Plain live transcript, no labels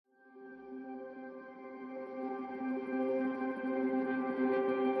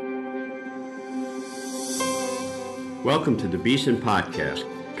Welcome to the Beeson Podcast,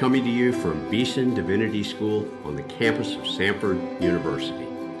 coming to you from Beeson Divinity School on the campus of Samford University.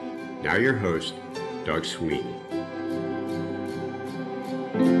 Now your host, Doug Sweeney.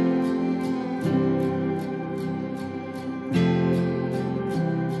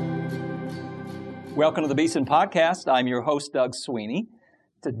 Welcome to the Beeson Podcast. I'm your host, Doug Sweeney.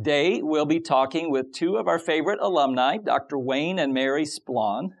 Today, we'll be talking with two of our favorite alumni, Dr. Wayne and Mary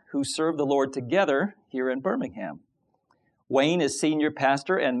Splawn, who serve the Lord together here in Birmingham. Wayne is senior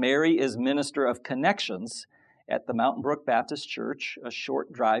pastor and Mary is minister of connections at the Mountain Brook Baptist Church, a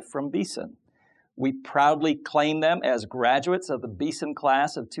short drive from Beeson. We proudly claim them as graduates of the Beeson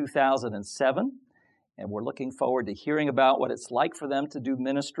class of 2007, and we're looking forward to hearing about what it's like for them to do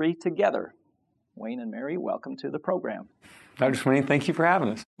ministry together. Wayne and Mary, welcome to the program. Dr. Sweeney, thank you for having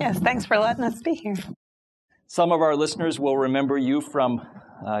us. Yes, thanks for letting us be here. Some of our listeners will remember you from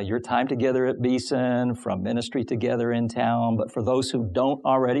your time together at Beeson, from ministry together in town. But for those who don't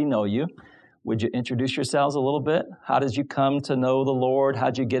already know you, would you introduce yourselves a little bit? How did you come to know the Lord?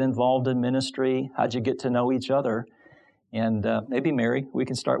 How'd you get involved in ministry? How'd you get to know each other? And maybe, Mary, we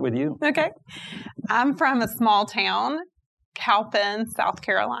can start with you. Okay. I'm from a small town, Calpin, South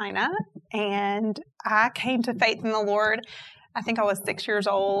Carolina, and I came to faith in the Lord. I think I was 6 years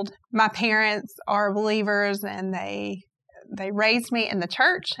old. My parents are believers, and they raised me in the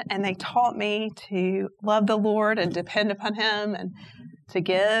church, and they taught me to love the Lord and depend upon Him and to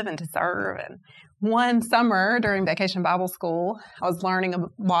give and to serve. And one summer during Vacation Bible School, I was learning a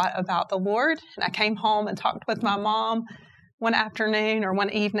lot about the Lord, and I came home and talked with my mom one afternoon or one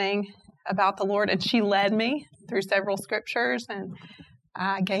evening about the Lord, and she led me through several scriptures, and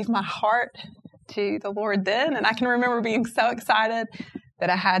I gave my heart to the Lord then. And I can remember being so excited that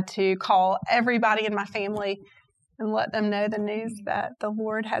I had to call everybody in my family and let them know the news that the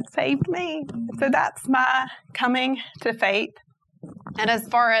Lord had saved me. So that's my coming to faith. And as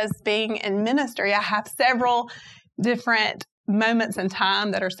far as being in ministry, I have several different moments in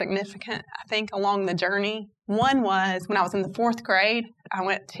time that are significant, I think, along the journey. One was when I was in the fourth grade, I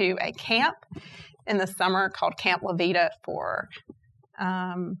went to a camp in the summer called Camp La Vida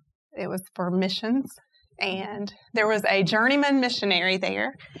it was for missions. And there was a journeyman missionary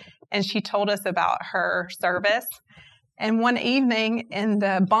there, and she told us about her service. And one evening in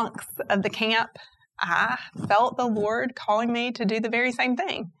the bunks of the camp, I felt the Lord calling me to do the very same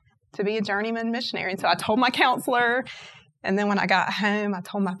thing, to be a journeyman missionary. And so I told my counselor, and then when I got home, I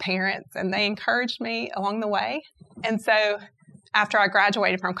told my parents, and they encouraged me along the way. And so after I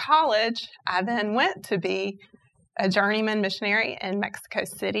graduated from college, I then went to be a journeyman missionary in Mexico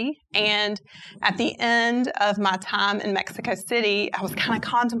City. And at the end of my time in Mexico City, I was kind of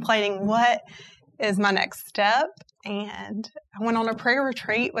contemplating what is my next step. And I went on a prayer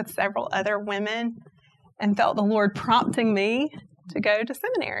retreat with several other women and felt the Lord prompting me to go to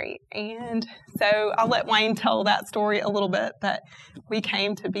seminary. And so I'll let Wayne tell that story a little bit, but we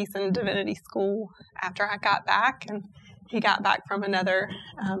came to Beeson Divinity School after I got back, and he got back from another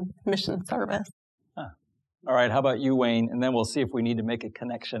mission service. All right, how about you, Wayne? And then we'll see if we need to make a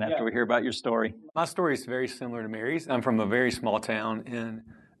connection after we hear about your story. My story is very similar to Mary's. I'm from a very small town in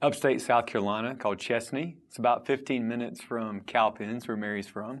upstate South Carolina called Chesney. It's about 15 minutes from Calpin, where Mary's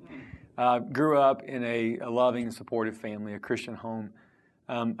from. Grew up in a loving, supportive family, a Christian home.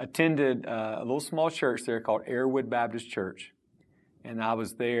 Attended a little small church there called Airwood Baptist Church. And I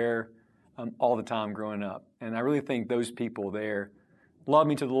was there all the time growing up. And I really think those people there loved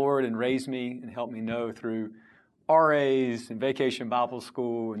me to the Lord and raised me and helped me know through RAs and Vacation Bible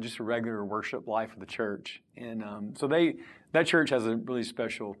School and just a regular worship life of the church. And so that church has a really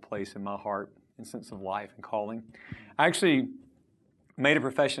special place in my heart and sense of life and calling. I actually made a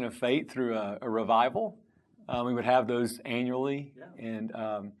profession of faith through a revival. We would have those annually. Yeah.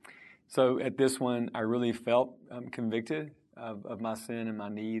 And so at this one, I really felt convicted of my sin and my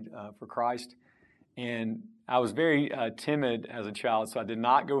need for Christ. And I was very timid as a child, so I did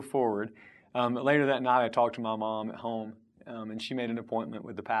not go forward. Later that night, I talked to my mom at home, and she made an appointment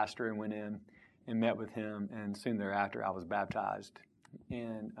with the pastor and went in and met with him. And soon thereafter, I was baptized.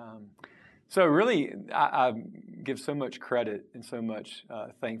 And so really, I give so much credit and so much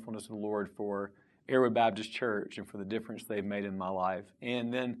thankfulness to the Lord for Airwood Baptist Church and for the difference they've made in my life.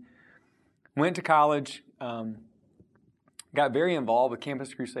 And then went to college. Got very involved with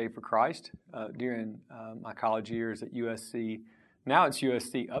Campus Crusade for Christ during my college years at USC. Now it's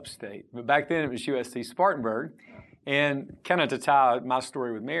USC Upstate, but back then it was USC Spartanburg. And kind of to tie my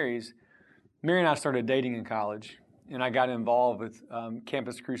story with Mary's, Mary and I started dating in college, and I got involved with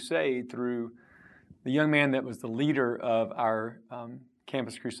Campus Crusade through the young man that was the leader of our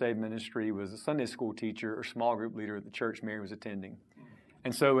Campus Crusade Ministry, was a Sunday school teacher or small group leader at the church Mary was attending.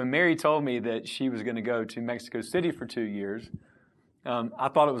 And so when Mary told me that she was going to go to Mexico City for 2 years, I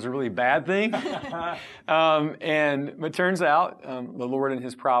thought it was a really bad thing. But it turns out the Lord in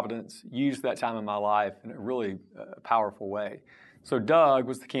His providence used that time in my life in a really powerful way. So Doug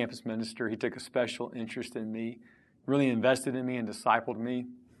was the campus minister. He took a special interest in me, really invested in me and discipled me.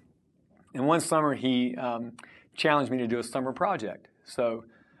 And one summer he challenged me to do a summer project. So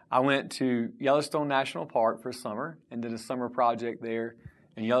I went to Yellowstone National Park for a summer and did a summer project there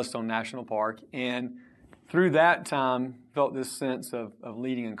in Yellowstone National Park. And through that time, felt this sense of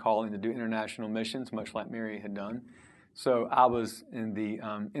leading and calling to do international missions, much like Mary had done. So I was in the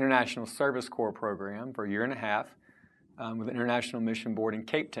International Service Corps program for a year and a half with the International Mission Board in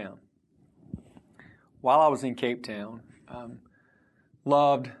Cape Town. While I was in Cape Town,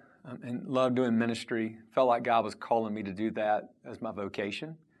 loved doing ministry, felt like God was calling me to do that as my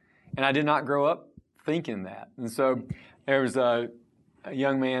vocation. And I did not grow up thinking that. And so there was a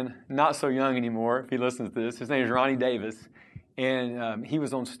young man, not so young anymore, if he listens to this. His name is Ronnie Davis. And he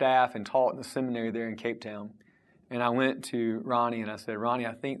was on staff and taught in the seminary there in Cape Town. And I went to Ronnie and I said, Ronnie,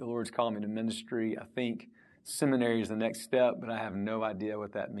 I think the Lord's calling me to ministry. I think seminary is the next step, but I have no idea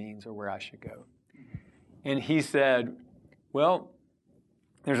what that means or where I should go. And he said, well,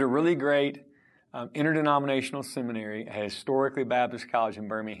 there's a really great interdenominational seminary at a historically Baptist college in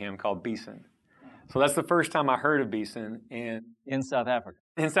Birmingham called Beeson. So that's the first time I heard of Beeson. And in South Africa.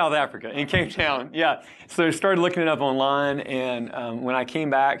 In South Africa, in Cape Town, yeah. So I started looking it up online, and when I came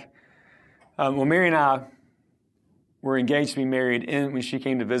back, Mary and I were engaged to be married when she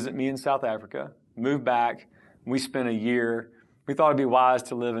came to visit me in South Africa, moved back. We spent a year. We thought it'd be wise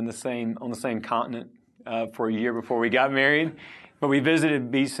to live on the same continent for a year before we got married. But we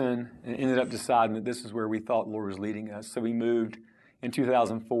visited Beeson and ended up deciding that this is where we thought the Lord was leading us. So we moved in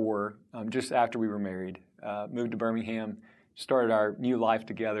 2004, just after we were married, moved to Birmingham, started our new life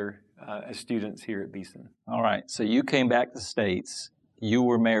together as students here at Beeson. All right. So you came back to the States. You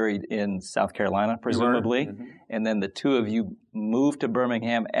were married in South Carolina, presumably, and then the two of you moved to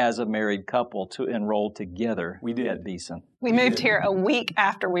Birmingham as a married couple to enroll together at Beeson. We moved here a week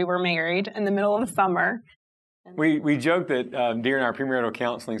after we were married in the middle of the summer. We joked that during our premarital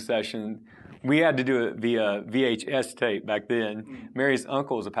counseling session, we had to do it via VHS tape back then. Mary's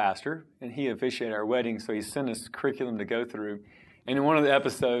uncle is a pastor, and he officiated our wedding, so he sent us curriculum to go through. And in one of the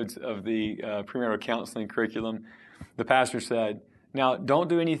episodes of the premarital counseling curriculum, the pastor said, now, don't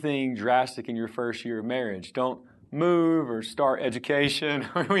do anything drastic in your first year of marriage. Don't move or start education.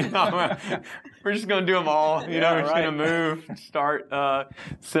 We're just going to do them all. We're just going to move, start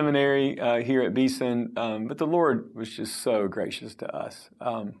seminary here at Beeson. But the Lord was just so gracious to us.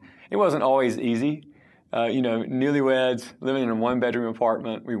 It wasn't always easy. Newlyweds, living in a one-bedroom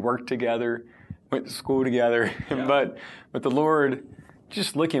apartment. We worked together, went to school together. Yeah. But the Lord,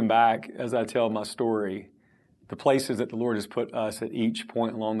 just looking back as I tell my story, the places that the Lord has put us at each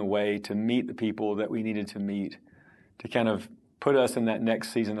point along the way to meet the people that we needed to meet, to kind of put us in that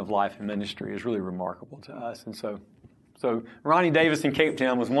next season of life and ministry is really remarkable to us. And so Ronnie Davis in Cape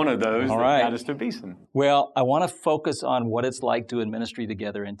Town was one of those that got us to Beeson. Well, I want to focus on what it's like doing ministry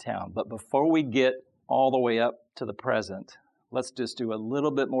together in town. But before we get all the way up to the present, let's just do a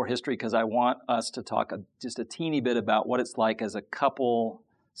little bit more history because I want us to talk just a teeny bit about what it's like as a couple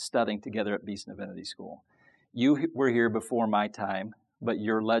studying together at Beeson Divinity School. You were here before my time, but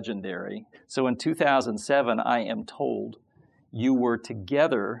you're legendary. So in 2007, I am told you were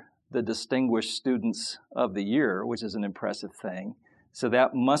together the Distinguished Students of the Year, which is an impressive thing. So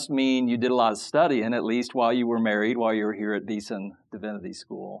that must mean you did a lot of studying, at least while you were married, while you were here at Beeson Divinity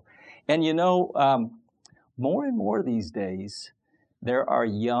School. And more and more these days, there are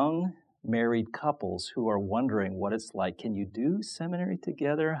young married couples who are wondering what it's like. Can you do seminary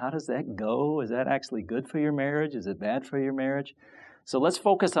together? How does that go? Is that actually good for your marriage? Is it bad for your marriage? So let's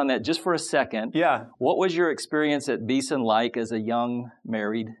focus on that just for a second. Yeah. What was your experience at Beeson like as a young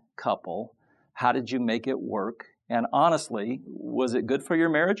married couple? How did you make it work? And honestly, was it good for your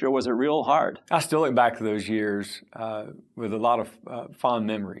marriage or was it real hard? I still look back to those years with a lot of fond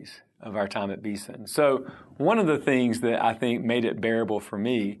memories of our time at Beeson. So one of the things that I think made it bearable for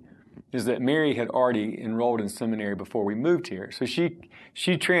me is that Mary had already enrolled in seminary before we moved here. So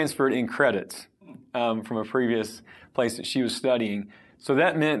she transferred in credits from a previous place that she was studying. So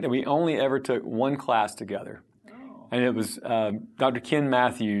that meant that we only ever took one class together. And it was Dr. Ken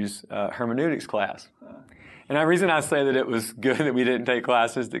Matthews' hermeneutics class. And the reason I say that it was good that we didn't take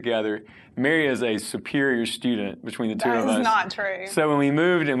classes together, Mary is a superior student between the two of us. That is not true. So when we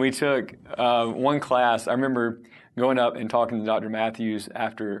moved and we took one class, I remember going up and talking to Dr. Matthews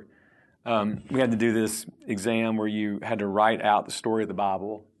after we had to do this exam where you had to write out the story of the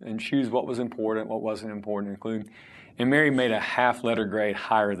Bible and choose what was important, what wasn't important, include. And Mary made a half letter grade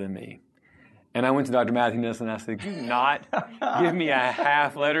higher than me. And I went to Dr. Matthews and I said, "Could you not give me a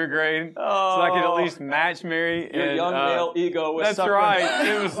half letter grade so I could at least match Mary?" Your young male ego was That's suffering. right.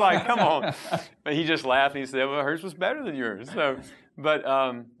 It was like, come on. But he just laughed and he said, "Well, hers was better than yours." So, but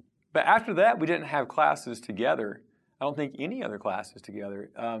after that, we didn't have classes together. I don't think any other classes together.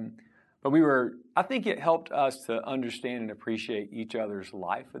 But I think it helped us to understand and appreciate each other's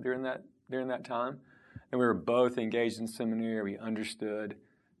life during that time. And we were both engaged in seminary. We understood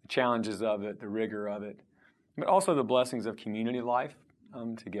the challenges of it, the rigor of it, but also the blessings of community life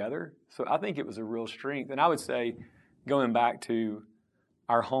together. So I think it was a real strength. And I would say, going back to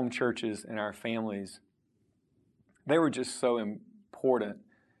our home churches and our families, they were just so important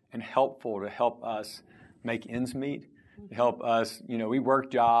and helpful to help us make ends meet, to help us, we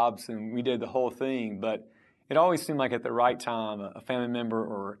worked jobs and we did the whole thing, but it always seemed like at the right time, a family member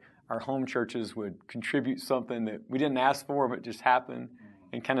or our home churches would contribute something that we didn't ask for, but just happened,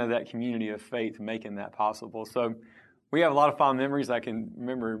 and kind of that community of faith making that possible. So we have a lot of fond memories. I can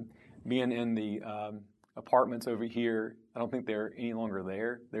remember being in the apartments over here. I don't think they're any longer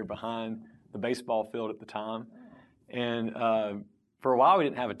there. They're behind the baseball field at the time. And for a while, we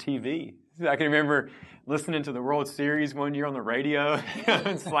didn't have a TV. I can remember listening to the World Series one year on the radio.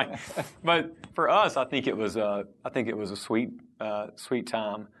 It's like, but for us, I think it was a sweet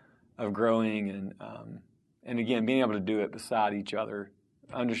time of growing and again being able to do it beside each other,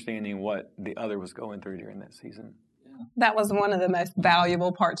 understanding what the other was going through during that season. That was one of the most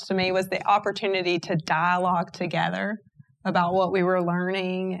valuable parts to me, was the opportunity to dialogue together about what we were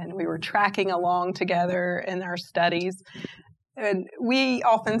learning, and we were tracking along together in our studies. And we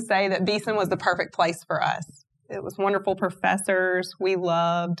often say that Beeson was the perfect place for us. It was wonderful professors. We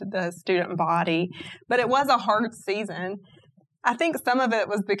loved the student body, but it was a hard season. I think some of it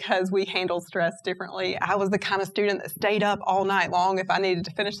was because we handled stress differently. I was the kind of student that stayed up all night long if I needed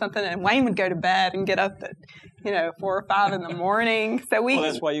to finish something, and Wayne would go to bed and get up at, 4 or 5 in the morning. So well,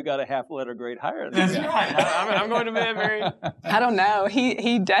 that's why you got a half letter grade higher than That's right. I'm going to bed, Mary. I don't know.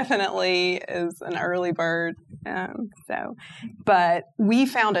 He definitely is an early bird. But we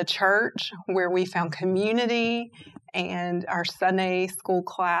found a church where we found community, and our Sunday school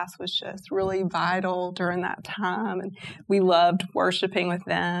class was just really vital during that time. And we loved worshiping with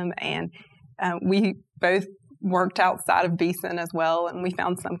them. And we both worked outside of Beeson as well, and we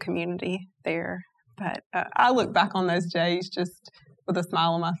found some community there. But I look back on those days just with a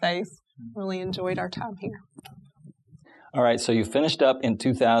smile on my face. Really enjoyed our time here. All right, so you finished up in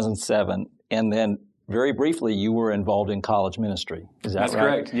 2007, and then very briefly you were involved in college ministry. Is that That's right?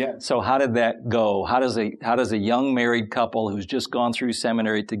 correct, yeah. So how did that go? How does a young married couple who's just gone through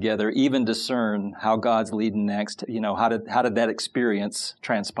seminary together even discern how God's leading next? How did that experience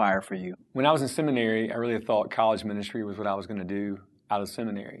transpire for you? When I was in seminary, I really thought college ministry was what I was going to do out of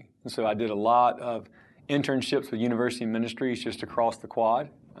seminary. And so I did a lot of internships with university ministries just across the quad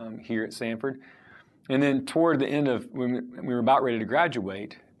here at Samford. And then toward the end of when we were about ready to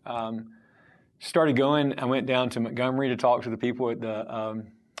graduate, started going. I went down to Montgomery to talk to the people at the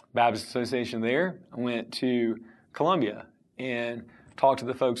Baptist Association there. I went to Columbia and talked to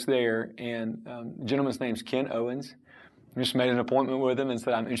the folks there. And the gentleman's name's Ken Owens. I just made an appointment with him and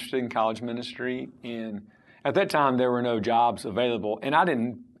said, I'm interested in college ministry. And at that time, there were no jobs available. And I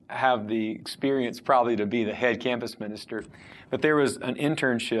didn't have the experience probably to be the head campus minister. But there was an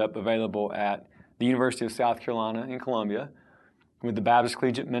internship available at the University of South Carolina in Columbia with the Baptist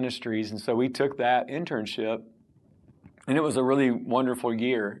Collegiate Ministries. And so we took that internship, and it was a really wonderful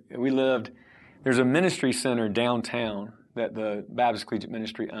year. There's a ministry center downtown that the Baptist Collegiate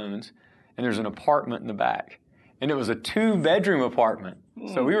Ministry owns, and there's an apartment in the back. And it was a 2-bedroom apartment.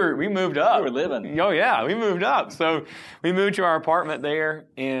 So we moved up. You were living. Oh, yeah, we moved up. So we moved to our apartment there,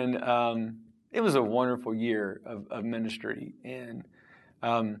 and it was a wonderful year of ministry. And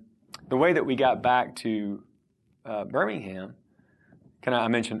the way that we got back to Birmingham, I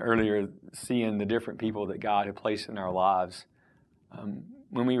mentioned earlier seeing the different people that God had placed in our lives.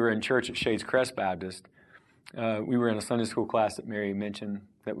 When we were in church at Shades Crest Baptist, we were in a Sunday school class that Mary mentioned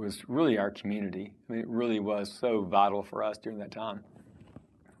that was really our community. I mean, it really was so vital for us during that time.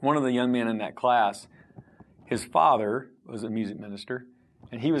 One of the young men in that class, his father was a music minister,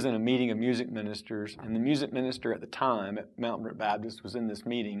 and he was in a meeting of music ministers, and the music minister at the time at Mountain Brook Baptist was in this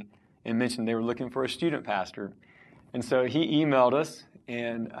meeting, and mentioned they were looking for a student pastor. And so he emailed us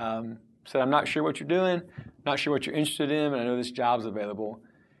and said, I'm not sure what you're doing, not sure what you're interested in, but I know this job's available.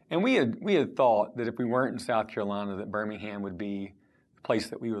 And we had thought that if we weren't in South Carolina, that Birmingham would be the place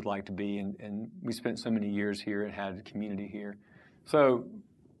that we would like to be. And we spent so many years here and had a community here. So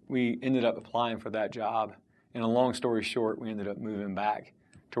we ended up applying for that job. And a long story short, we ended up moving back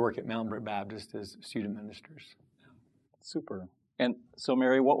to work at Mountain Brook Baptist as student ministers. Super. And so,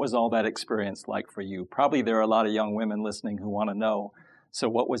 Mary, what was all that experience like for you? Probably there are a lot of young women listening who want to know. So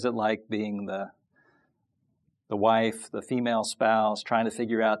what was it like being the wife, the female spouse, trying to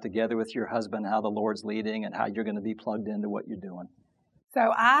figure out together with your husband how the Lord's leading and how you're going to be plugged into what you're doing?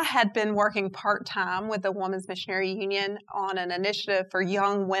 So I had been working part-time with the Women's Missionary Union on an initiative for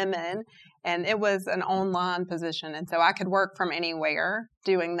young women, and it was an online position, and so I could work from anywhere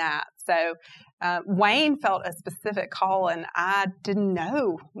doing that. So Wayne felt a specific call, and I didn't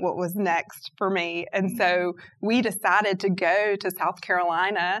know what was next for me. And so we decided to go to South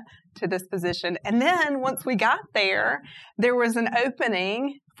Carolina to this position. And then once we got there, there was an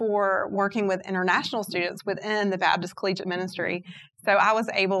opening for working with international students within the Baptist Collegiate Ministry. So I was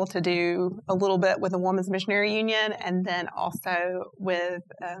able to do a little bit with the Women's Missionary Union and then also with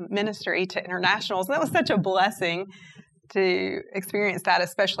ministry to internationals. And that was such a blessing to experience that,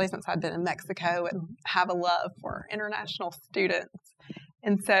 especially since I'd been in Mexico and have a love for international students.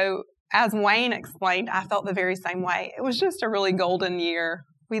 And so, as Wayne explained, I felt the very same way. It was just a really golden year.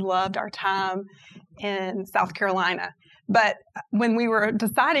 We loved our time in South Carolina. But when we were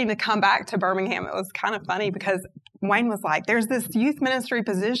deciding to come back to Birmingham, it was kind of funny because Wayne was like, there's this youth ministry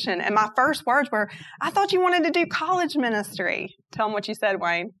position. And my first words were, I thought you wanted to do college ministry. Tell them what you said,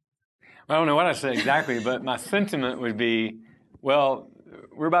 Wayne. I don't know what I said exactly, but my sentiment would be, well,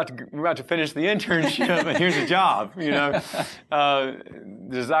 we're about to finish the internship, and here's a job. You know,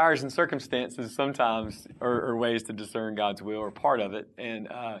 desires and circumstances sometimes are ways to discern God's will, or part of it. And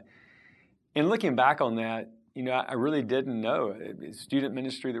in looking back on that, you know, I really didn't know is student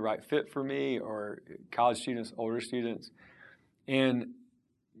ministry the right fit for me, or college students, older students. And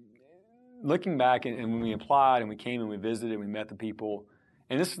looking back, and when we applied, and we came and we visited, and we met the people.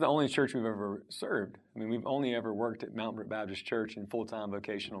 And this is the only church we've ever served. I mean, we've only ever worked at Mountain Brook Baptist Church in full-time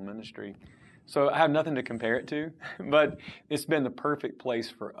vocational ministry. So I have nothing to compare it to, but it's been the perfect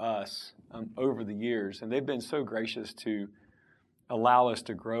place for us over the years. And they've been so gracious to allow us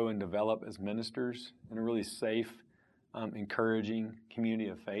to grow and develop as ministers in a really safe, encouraging community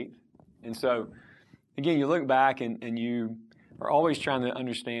of faith. And so, again, you look back and you are always trying to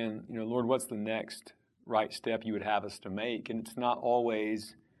understand, you know, Lord, what's the next right step you would have us to make, and it's not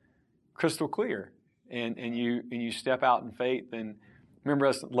always crystal clear. And you step out in faith. And remember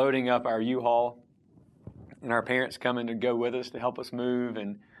us loading up our U-Haul, and our parents coming to go with us to help us move,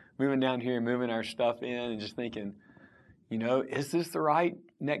 and moving down here and moving our stuff in, and just thinking, you know, is this the right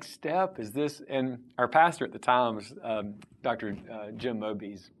next step? Is this? And our pastor at the time was Dr. Jim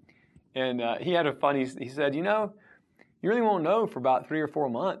Mobies, and he had he said, you know, you really won't know for about 3 or 4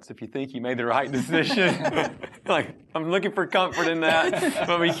 months if you think you made the right decision. Like, I'm looking for comfort in that.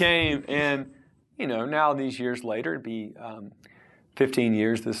 But we came, and, you know, now these years later, it'd be 15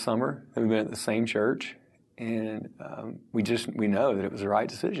 years this summer that we've been at the same church. And we know that it was the right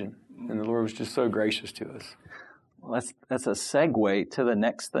decision. And the Lord was just so gracious to us. Well, that's a segue to the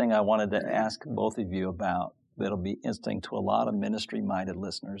next thing I wanted to ask both of you about that'll be interesting to a lot of ministry-minded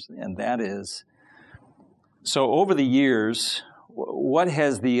listeners, and that is, so over the years, what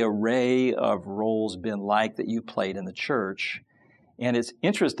has the array of roles been like that you played in the church? And it's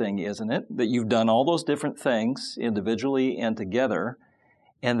interesting, isn't it, that you've done all those different things individually and together,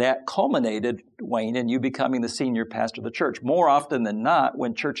 and that culminated, Wayne, in you becoming the senior pastor of the church. More often than not,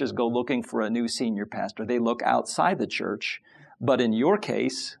 when churches go looking for a new senior pastor, they look outside the church. But in your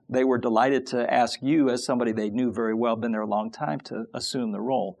case, they were delighted to ask you, as somebody they knew very well, been there a long time, to assume the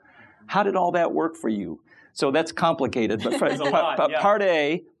role. How did all that work for you? So that's complicated, but part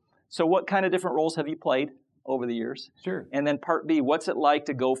A, so what kind of different roles have you played over the years? Sure. And then part B, what's it like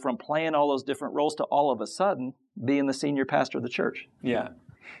to go from playing all those different roles to all of a sudden being the senior pastor of the church? Yeah.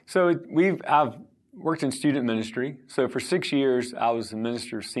 So I've worked in student ministry. So for 6 years, I was a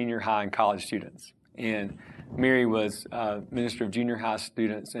minister of senior high and college students. And Mary was minister of junior high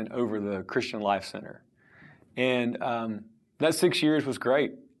students and over the Christian Life Center. And that 6 years was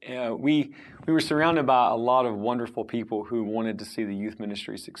great. We were surrounded by a lot of wonderful people who wanted to see the youth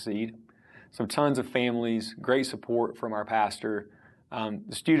ministry succeed. So tons of families, great support from our pastor.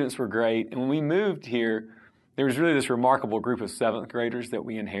 The students were great. And when we moved here, there was really this remarkable group of seventh graders that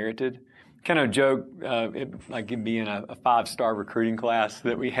we inherited. Kind of joke, like it being a 5-star recruiting class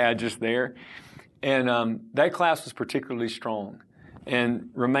that we had just there. And that class was particularly strong and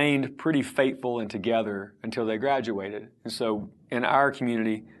remained pretty faithful and together until they graduated. And so in our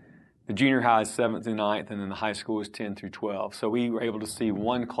community, the junior high is 7th through 9th, and then the high school is 10 through 12. So we were able to see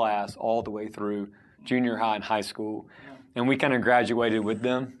one class all the way through junior high and high school. And we kind of graduated with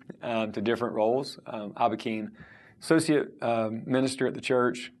them to different roles. I became associate minister at the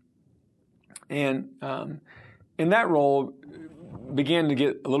church. And in that role, began to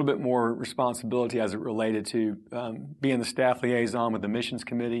get a little bit more responsibility as it related to being the staff liaison with the missions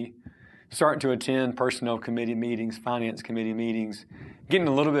committee, starting to attend personnel committee meetings, finance committee meetings, getting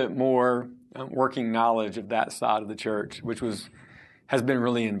a little bit more working knowledge of that side of the church, which has been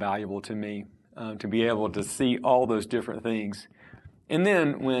really invaluable to me to be able to see all those different things. And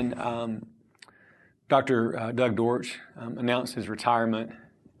then when Dr. Doug Dortch announced his retirement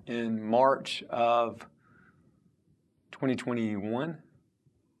in March of 2021.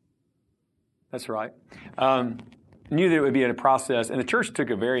 That's right. Knew that it would be a process, and the church took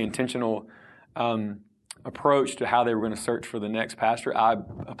a very intentional approach to how they were going to search for the next pastor. I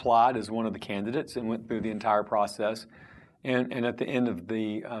applied as one of the candidates and went through the entire process. And at the end of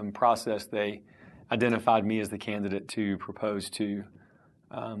the process, they identified me as the candidate to propose to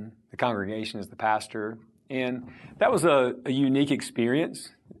the congregation as the pastor. And that was a unique experience,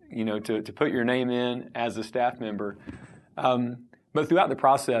 to put your name in as a staff member. But throughout the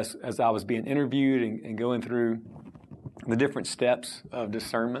process, as I was being interviewed and going through the different steps of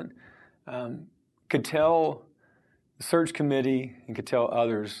discernment, could tell the search committee and could tell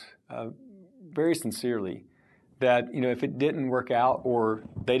others very sincerely that, if it didn't work out or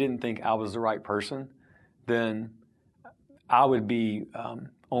they didn't think I was the right person, then I would be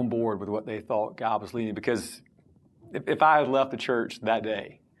on board with what they thought God was leading. Because if I had left the church that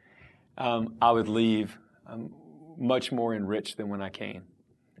day, I would leave much more enriched than when I came.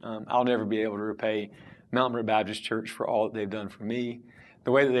 I'll never be able to repay Mountain Brook Baptist Church for all that they've done for me,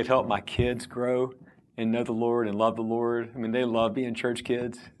 the way that they've helped my kids grow and know the Lord and love the Lord. I mean, they love being church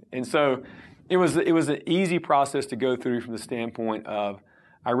kids. And so it was an easy process to go through from the standpoint of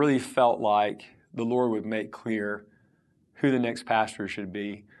I really felt like the Lord would make clear who the next pastor should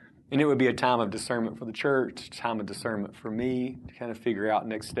be. And it would be a time of discernment for the church, a time of discernment for me to kind of figure out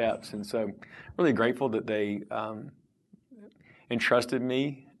next steps. And so really grateful that they entrusted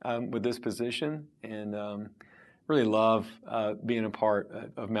me with this position, and really love being a part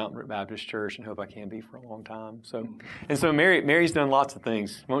of Mountain Brook Baptist Church and hope I can be for a long time. So Mary's done lots of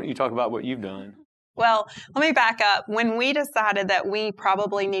things. Why don't you talk about what you've done? Well, let me back up. When we decided that we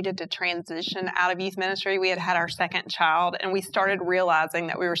probably needed to transition out of youth ministry, we had our second child, and we started realizing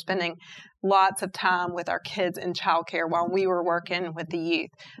that we were spending lots of time with our kids in childcare while we were working with the youth.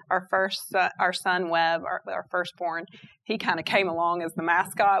 Our son Webb, our firstborn, he kind of came along as the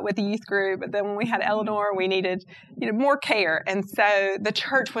mascot with the youth group. But then when we had Eleanor, we needed more care. And so the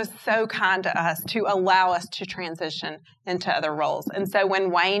church was so kind to us to allow us to transition into other roles. And so when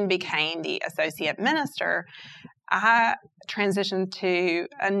Wayne became the associate minister, I transitioned to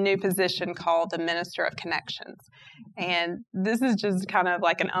a new position called the Minister of Connections. And this is just kind of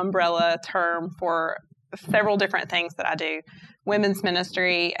like an umbrella term for several different things that I do. Women's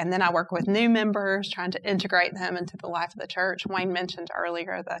ministry, and then I work with new members, trying to integrate them into the life of the church. Wayne mentioned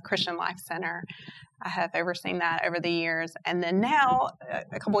earlier the Christian Life Center. I have overseen that over the years. And then now,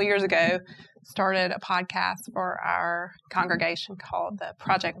 a couple of years ago, started a podcast for our congregation called the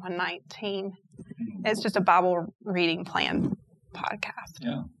Project 119. It's just a Bible reading plan podcast.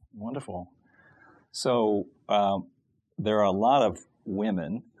 Yeah, wonderful. So there are a lot of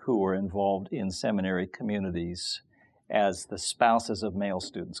women who are involved in seminary communities as the spouses of male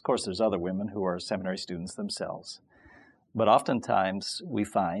students. Of course, there's other women who are seminary students themselves. But oftentimes we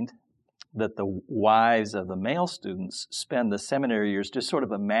find that the wives of the male students spend the seminary years just sort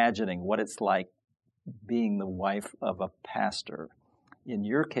of imagining what it's like being the wife of a pastor. In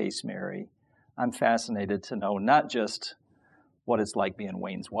your case, Mary, I'm fascinated to know not just what it's like being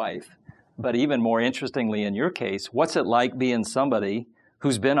Wayne's wife, but even more interestingly in your case, what's it like being somebody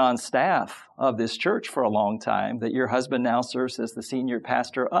who's been on staff of this church for a long time that your husband now serves as the senior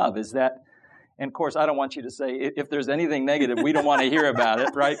pastor of? Is that, and of course, I don't want you to say, if there's anything negative, we don't want to hear about it,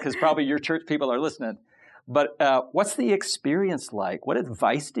 right? Because probably your church people are listening. But what's the experience like? What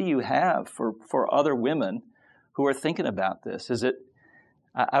advice do you have for other women who are thinking about this? Is it,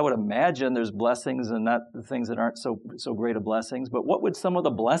 I would imagine there's blessings and not the things that aren't so great of blessings, but what would some of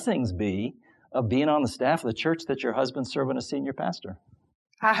the blessings be of being on the staff of the church that your husband's serving as senior pastor?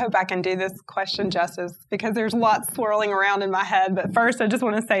 I hope I can do this question justice because there's lots swirling around in my head. But first, I just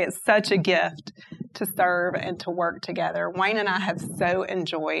want to say it's such a gift to serve and to work together. Wayne and I have so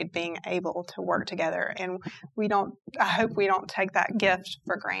enjoyed being able to work together, and I hope we don't take that gift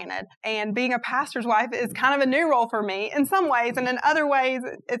for granted. And being a pastor's wife is kind of a new role for me in some ways, and in other ways,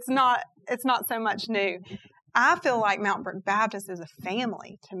 it's not so much new. I feel like Mountain Brook Baptist is a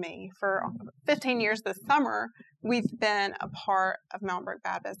family to me. For 15 years this summer, we've been a part of Mountain Brook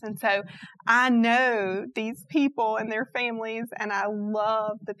Baptist. And so I know these people and their families, and I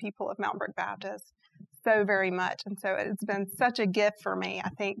love the people of Mountain Brook Baptist so very much. And so it's been such a gift for me, I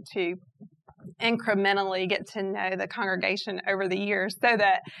think, to incrementally get to know the congregation over the years so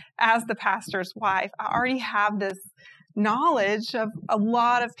that as the pastor's wife, I already have this knowledge of a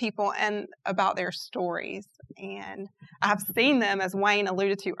lot of people and about their stories. And I've seen them, as Wayne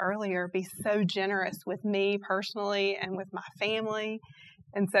alluded to earlier, be so generous with me personally and with my family.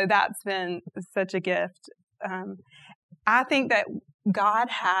 And so that's been such a gift. I think that God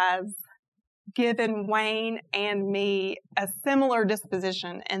has given Wayne and me a similar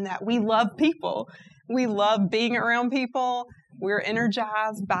disposition in that we love people. We love being around people. We're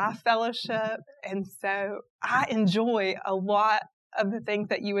energized by fellowship. And so I enjoy a lot of the things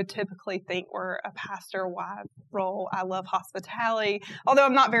that you would typically think were a pastor-wife role. I love hospitality, although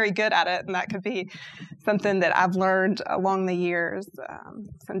I'm not very good at it, and that could be something that I've learned along the years,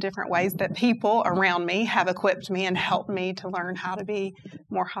 some different ways that people around me have equipped me and helped me to learn how to be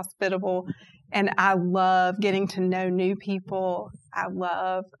more hospitable. And I love getting to know new people. I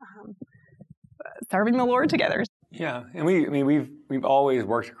love serving the Lord together. Yeah, and we've always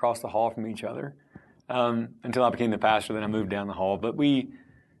worked across the hall from each other. Until I became the pastor, then I moved down the hall. But we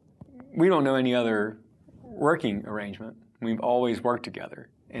don't know any other working arrangement. We've always worked together.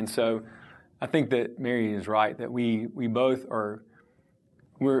 And so I think that Mary is right, that we both are,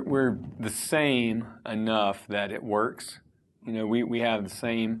 we're the same enough that it works. You know, we have the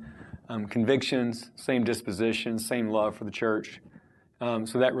same convictions, same dispositions, same love for the church.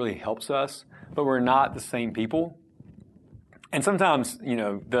 So that really helps us. But we're not the same people. And sometimes, you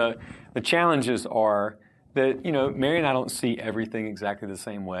know, the challenges are that, you know, Mary and I don't see everything exactly the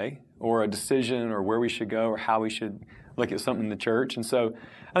same way, or a decision, or where we should go, or how we should look at something in the church. And so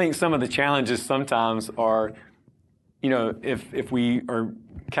I think some of the challenges sometimes are, you know, if we are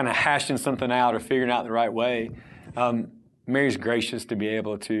kind of hashing something out or figuring out the right way, Mary's gracious to be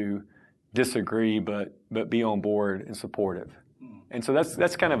able to disagree, but be on board and supportive. And so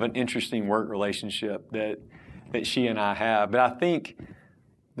that's kind of an interesting work relationship that she and I have. But I think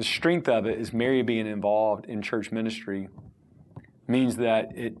the strength of it is Mary being involved in church ministry means that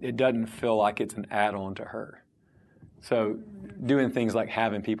it doesn't feel like it's an add-on to her. So doing things like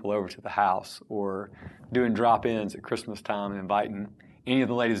having people over to the house, or doing drop-ins at Christmas time and inviting any of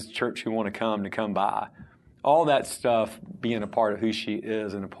the ladies at church who want to come by, all that stuff being a part of who she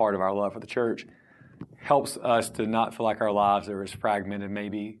is and a part of our love for the church helps us to not feel like our lives are as fragmented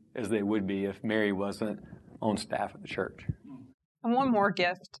maybe as they would be if Mary wasn't on staff at the church. And one more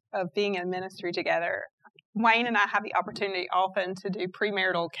gift of being in ministry together. Wayne and I have the opportunity often to do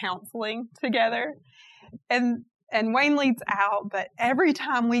premarital counseling together. And Wayne leads out, but every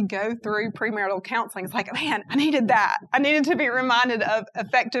time we go through premarital counseling, it's like, man, I needed that. I needed to be reminded of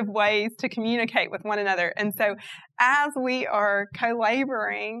effective ways to communicate with one another. And so as we are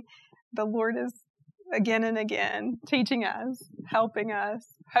co-laboring, the Lord is again and again teaching us, helping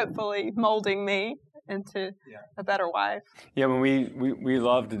us, hopefully molding me into a better wife. Yeah, when we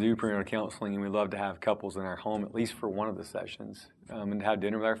love to do premarital counseling, and we love to have couples in our home at least for one of the sessions, and have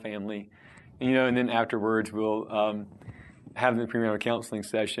dinner with our family, and, you know, and then afterwards we'll have the premarital counseling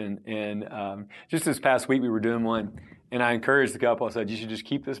session. And just this past week we were doing one, and I encouraged the couple. I said, you should just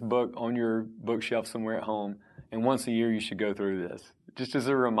keep this book on your bookshelf somewhere at home, and once a year you should go through this, just as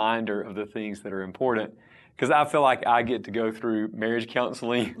a reminder of the things that are important. Because I feel like I get to go through marriage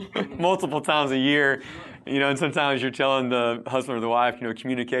counseling multiple times a year, you know, and sometimes you're telling the husband or the wife, you know,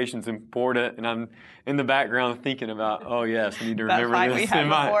 communication's important, and I'm in the background thinking about, oh yes, I need to remember that this. We had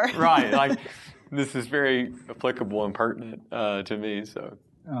before. Right, like this is very applicable and pertinent to me. So,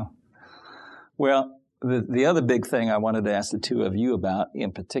 Well, the other big thing I wanted to ask the two of you about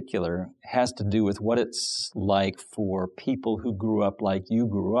in particular has to do with what it's like for people who grew up like you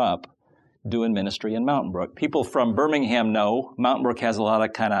grew up doing ministry in Mountain Brook. People from Birmingham know Mountain Brook has a lot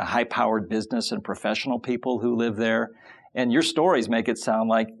of kind of high-powered business and professional people who live there. And your stories make it sound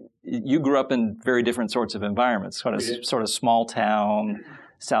like you grew up in very different sorts of environments, sort of small town,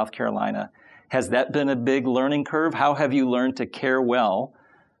 South Carolina. Has that been a big learning curve? How have you learned to care well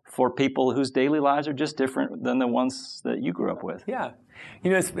for people whose daily lives are just different than the ones that you grew up with? Yeah.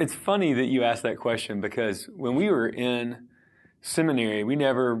 It's funny that you asked that question, because when we were in seminary, we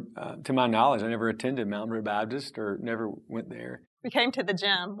never, to my knowledge, I never attended Mountain Brook Baptist or never went there. We came to the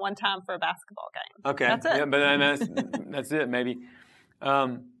gym one time for a basketball game. Okay. That's it. Yeah, but that's it, maybe.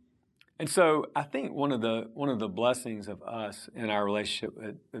 And so I think one of the blessings of us in our relationship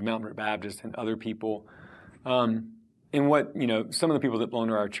with Mountain Brook Baptist and other people, and what, some of the people that belong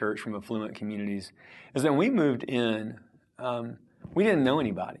to our church from affluent communities, is that when we moved in, we didn't know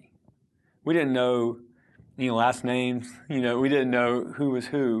anybody. We didn't know, last names. We didn't know who was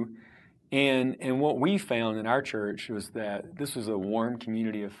who. And what we found in our church was that this was a warm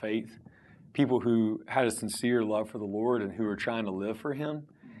community of faith, people who had a sincere love for the Lord and who were trying to live for Him.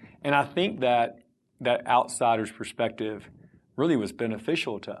 And I think that outsider's perspective really was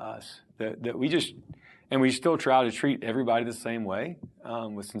beneficial to us, that we still try to treat everybody the same way,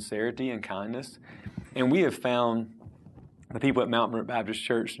 with sincerity and kindness. And we have found the people at Mountain Brook Baptist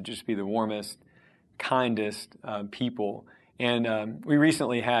Church to just be the warmest, kindest people. And we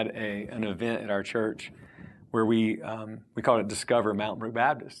recently had an event at our church where we called it Discover Mountain Brook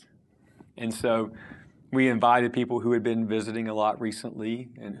Baptist. And so we invited people who had been visiting a lot recently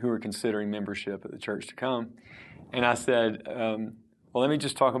and who were considering membership at the church to come. And I said, well, let me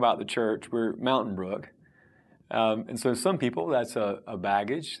just talk about the church. We're Mountain Brook. And so some people, that's a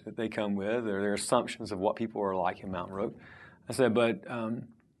baggage that they come with, or their assumptions of what people are like in Mountain Brook. I said, but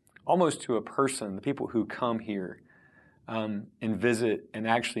almost to a person, the people who come here and visit and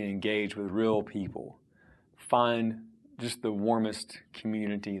actually engage with real people find just the warmest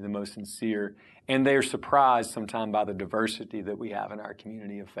community, the most sincere, and they're surprised sometimes by the diversity that we have in our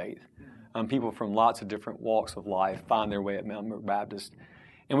community of faith. People from lots of different walks of life find their way at Mountain Brook Baptist.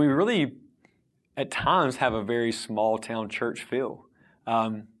 And we really, at times, have a very small town church feel.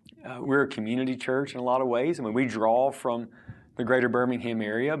 We're a community church in a lot of ways. I mean, we draw from the greater Birmingham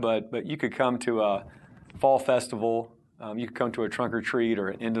area, but you could come to a fall festival, you could come to a trunk or treat or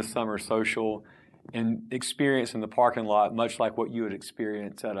an end of summer social and experience in the parking lot much like what you would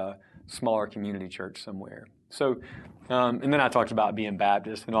experience at a smaller community church somewhere. So, and then I talked about being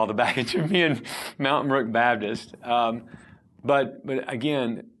Baptist and all the baggage of being Mountain Brook Baptist. But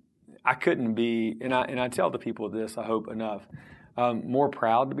again, I couldn't be, and I tell the people this, I hope enough, more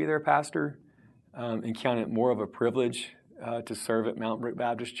proud to be their pastor and count it more of a privilege to serve at Mountain Brook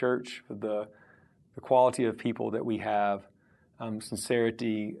Baptist Church for the quality of people that we have,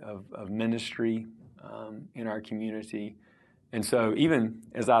 sincerity of ministry in our community. And so even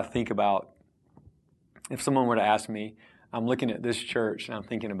as I think about, if someone were to ask me, I'm looking at this church and I'm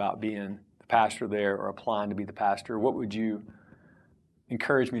thinking about being the pastor there or applying to be the pastor, what would you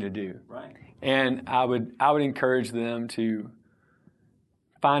encourage me to do? Right. And I would encourage them to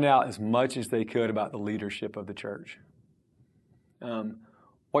find out as much as they could about the leadership of the church.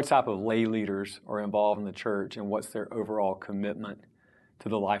 What type of lay leaders are involved in the church and what's their overall commitment to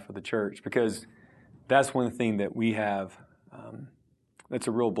the life of the church? Because that's one thing that we have that's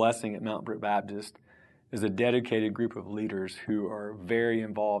a real blessing at Mountain Brook Baptist, is a dedicated group of leaders who are very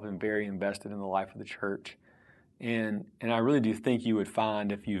involved and very invested in the life of the church. And I really do think you would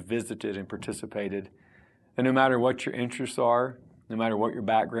find, if you visited and participated, that no matter what your interests are, no matter what your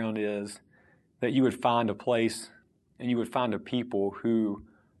background is, that you would find a place and you would find a people who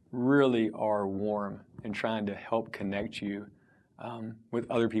really are warm and trying to help connect you with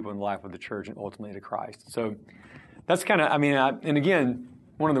other people in the life of the church and ultimately to Christ. So that's kind of, and again,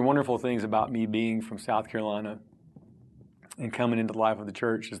 one of the wonderful things about me being from South Carolina and coming into the life of the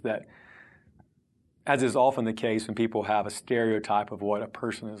church is that, as is often the case when people have a stereotype of what a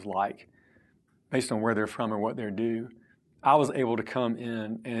person is like based on where they're from or what they do, I was able to come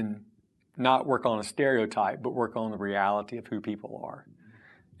in and not work on a stereotype, but work on the reality of who people are.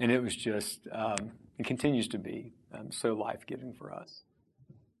 And it was just, it continues to be so life-giving for us.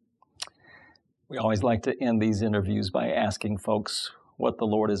 We always like to end these interviews by asking folks what the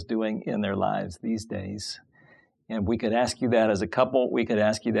Lord is doing in their lives these days. And we could ask you that as a couple, we could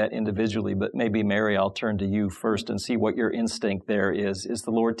ask you that individually, but maybe, Mary, I'll turn to you first and see what your instinct there is. Is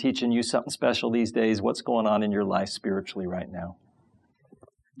the Lord teaching you something special these days? What's going on in your life spiritually right now?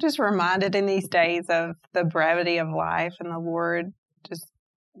 Just reminded in these days of the brevity of life, and the Lord just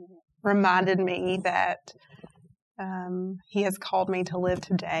reminded me that He has called me to live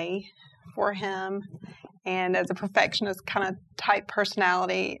today for Him. And as a perfectionist kind of type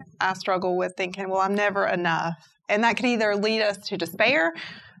personality, I struggle with thinking, well, I'm never enough. And that could either lead us to despair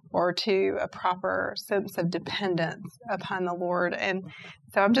or to a proper sense of dependence upon the Lord. And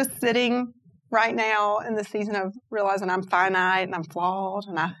so I'm just sitting right now in the season of realizing I'm finite and I'm flawed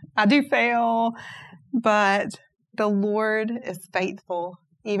and I do fail, but the Lord is faithful,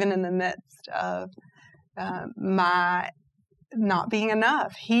 even in the midst of my not being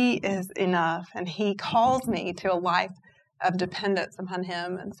enough. He is enough, and He calls me to a life of dependence upon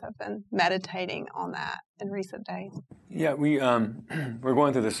Him. And so I've been meditating on that in recent days. Yeah, we're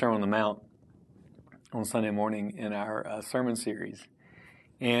going through the Sermon on the Mount on Sunday morning in our sermon series.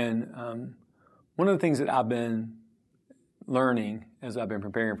 And one of the things that I've been learning as I've been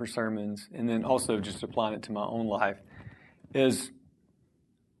preparing for sermons, and then also just applying it to my own life, is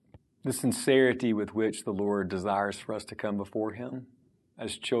the sincerity with which the Lord desires for us to come before Him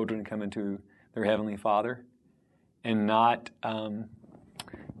as children come into their Heavenly Father, and not,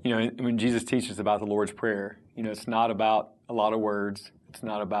 when Jesus teaches about the Lord's Prayer, it's not about a lot of words. It's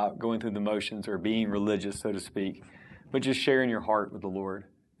not about going through the motions or being religious, so to speak, but just sharing your heart with the Lord.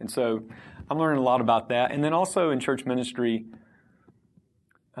 And so I'm learning a lot about that. And then also in church ministry,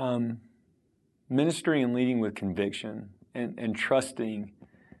 ministering and leading with conviction and trusting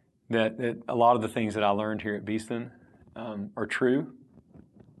that a lot of the things that I learned here at Beeson are true,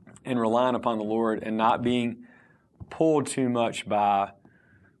 and relying upon the Lord and not being pulled too much by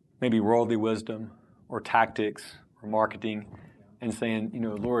maybe worldly wisdom or tactics or marketing, and saying,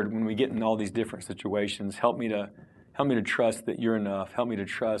 Lord, when we get in all these different situations, help me to trust that You're enough. Help me to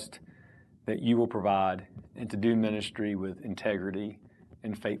trust that You will provide, and to do ministry with integrity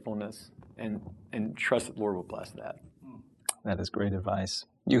and faithfulness, and trust that the Lord will bless that. That is great advice.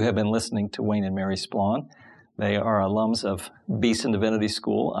 You have been listening to Wayne and Mary Splawn. They are alums of Beeson Divinity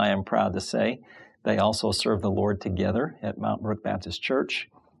School, I am proud to say. They also serve the Lord together at Mount Brook Baptist Church.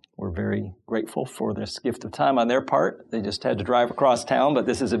 We're very grateful for this gift of time on their part. They just had to drive across town, but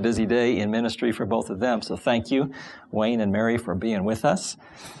this is a busy day in ministry for both of them. So thank you, Wayne and Mary, for being with us.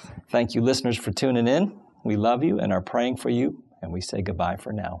 Thank you, listeners, for tuning in. We love you and are praying for you, and we say goodbye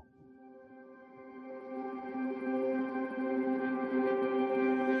for now.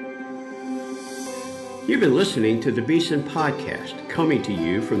 You've been listening to the Beeson Podcast, coming to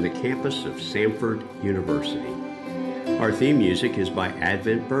you from the campus of Samford University. Our theme music is by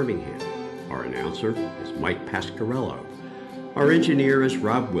Advent Birmingham. Our announcer is Mike Pasquarello. Our engineer is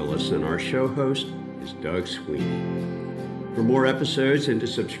Rob Willis, and our show host is Doug Sweeney. For more episodes and to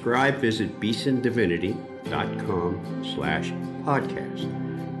subscribe, visit beesondivinity.com/podcast.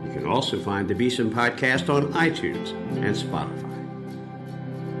 You can also find the Beeson Podcast on iTunes and Spotify.